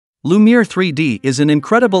Lumiere3D is an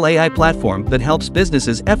incredible AI platform that helps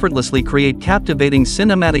businesses effortlessly create captivating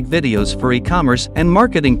cinematic videos for e-commerce and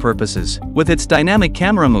marketing purposes. With its dynamic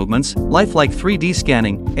camera movements, lifelike 3D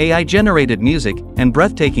scanning, AI-generated music, and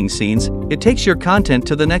breathtaking scenes, it takes your content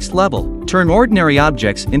to the next level. Turn ordinary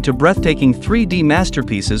objects into breathtaking 3D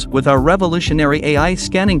masterpieces with our revolutionary AI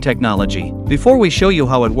scanning technology. Before we show you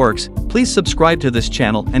how it works, please subscribe to this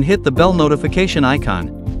channel and hit the bell notification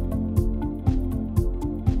icon.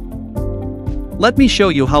 Let me show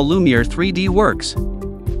you how Lumiere3D works.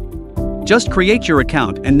 Just create your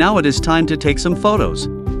account and now it is time to take some photos.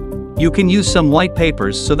 You can use some white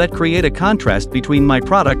papers so that create a contrast between my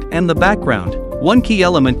product and the background. One key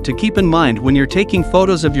element to keep in mind when you're taking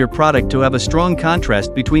photos of your product to have a strong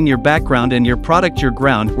contrast between your background and your product. Your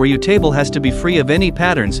ground where your table has to be free of any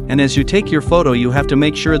patterns, and as you take your photo you have to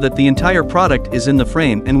make sure that the entire product is in the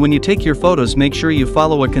frame, and when you take your photos make sure you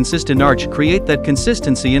follow a consistent arch, create that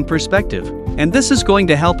consistency in perspective. And this is going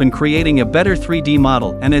to help in creating a better 3D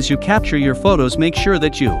model, and as you capture your photos make sure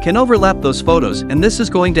that you can overlap those photos, and this is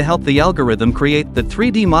going to help the algorithm create the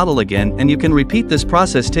 3D model again, and you can repeat this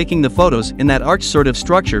process taking the photos in that arch sort of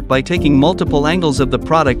structure by taking multiple angles of the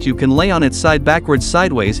product. You can lay on its side backwards,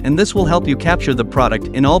 sideways, and this will help you capture the product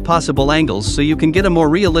in all possible angles so you can get a more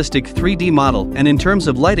realistic 3D model. And in terms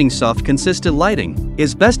of lighting, soft consistent lighting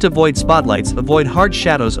is best. Avoid spotlights, avoid hard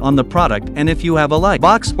shadows on the product, and if you have a light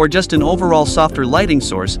box or just an overall softer lighting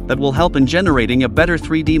source, that will help in generating a better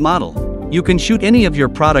 3D model. You can shoot any of your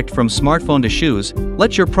product from smartphone to shoes.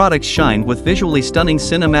 Let your products shine with visually stunning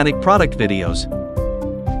cinematic product videos.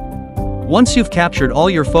 Once you've captured all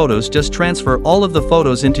your photos, just transfer all of the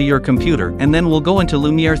photos into your computer and then we'll go into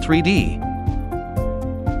Lumiere3D.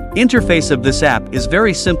 Interface of this app is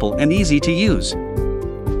very simple and easy to use.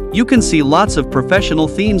 You can see lots of professional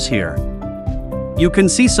themes here. You can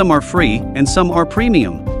see some are free and some are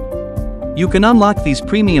premium. You can unlock these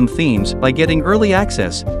premium themes by getting early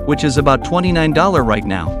access, which is about $29 right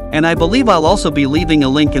now. And I believe I'll also be leaving a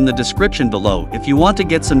link in the description below if you want to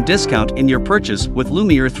get some discount in your purchase with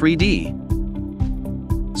Lumiere3D.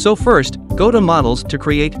 So first, go to Models to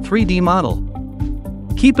create 3D model.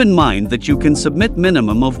 Keep in mind that you can submit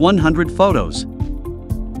minimum of 100 photos.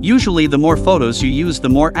 Usually the more photos you use, the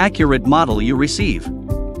more accurate model you receive.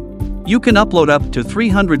 You can upload up to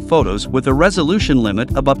 300 photos with a resolution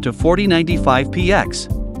limit of up to 4095px.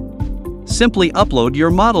 Simply upload your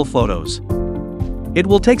model photos. It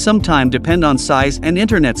will take some time, depend on size and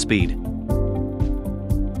internet speed.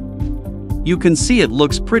 You can see it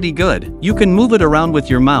looks pretty good. You can move it around with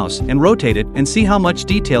your mouse and rotate it and see how much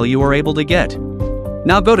detail you are able to get.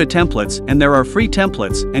 Now go to templates, and there are free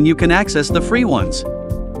templates and you can access the free ones.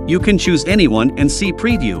 You can choose any one and see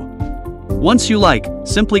preview. Once you like,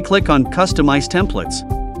 simply click on Customize Templates.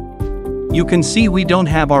 You can see we don't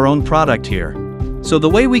have our own product here. So the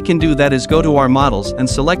way we can do that is go to our models and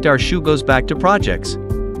select our shoe, goes back to projects.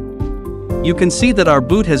 You can see that our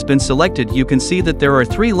boot has been selected. You can see that there are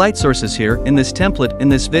 3 light sources here in this template in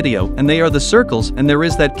this video, and they are the circles, and there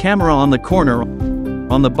is that camera on the corner.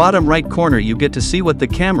 On the bottom right corner you get to see what the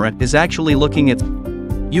camera is actually looking at.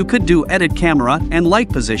 You could do edit camera and light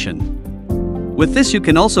position. With this you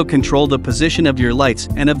can also control the position of your lights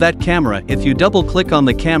and of that camera. If you double click on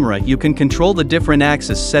the camera you can control the different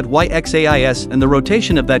axes, set Y, X, AIS, and the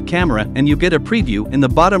rotation of that camera, and you get a preview in the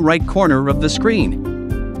bottom right corner of the screen.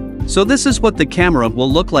 So this is what the camera will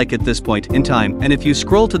look like at this point in time, and if you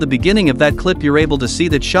scroll to the beginning of that clip you're able to see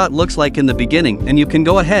that shot looks like in the beginning, and you can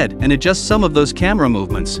go ahead and adjust some of those camera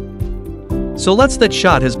movements. So that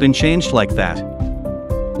shot has been changed like that.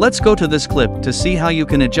 Let's go to this clip to see how you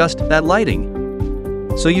can adjust that lighting.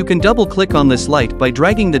 So you can double click on this light by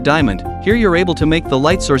dragging the diamond. Here you're able to make the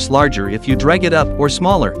light source larger if you drag it up, or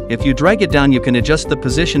smaller. If you drag it down you can adjust the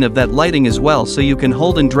position of that lighting as well, so you can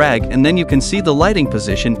hold and drag, and then you can see the lighting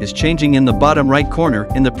position is changing in the bottom right corner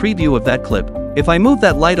in the preview of that clip. If I move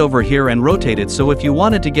that light over here and rotate it, so if you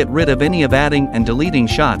wanted to get rid of any of adding and deleting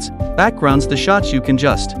shots, backgrounds, the shots, you can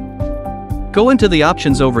just go into the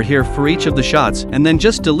options over here for each of the shots and then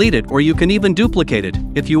just delete it, or you can even duplicate it.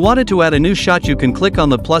 If you wanted to add a new shot you can click on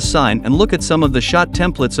the plus sign and look at some of the shot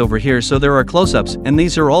templates over here. So there are close-ups, and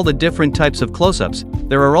these are all the different types of close-ups.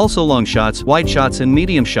 There are also long shots, wide shots, and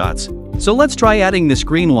medium shots. So let's try adding this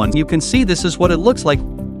green one. You can see this is what it looks like.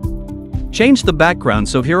 Change the background,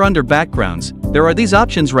 so here under backgrounds there are these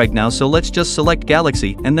options right now, so let's just select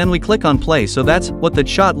galaxy and then we click on play, so that's what that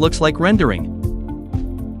shot looks like rendering.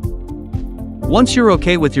 Once you're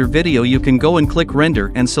okay with your video, you can go and click render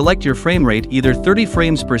and select your frame rate, either 30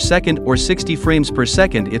 frames per second or 60 frames per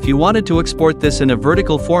second. If you wanted to export this in a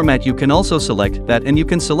vertical format, you can also select that, and you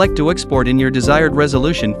can select to export in your desired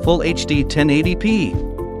resolution, Full HD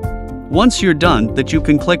 1080p. Once you're done, that you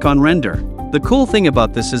can click on render. The cool thing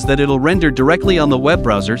about this is that it'll render directly on the web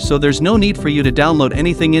browser, so there's no need for you to download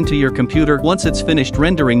anything into your computer. Once it's finished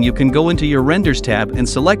rendering, you can go into your renders tab and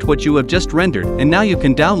select what you have just rendered, and now you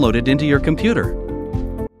can download it into your computer.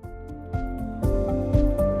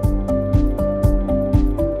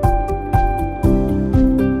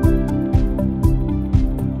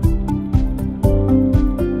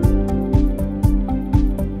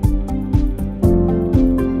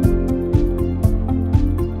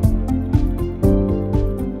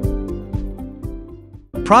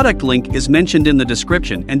 Product link is mentioned in the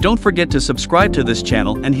description, and don't forget to subscribe to this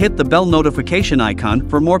channel and hit the bell notification icon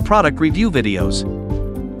for more product review videos.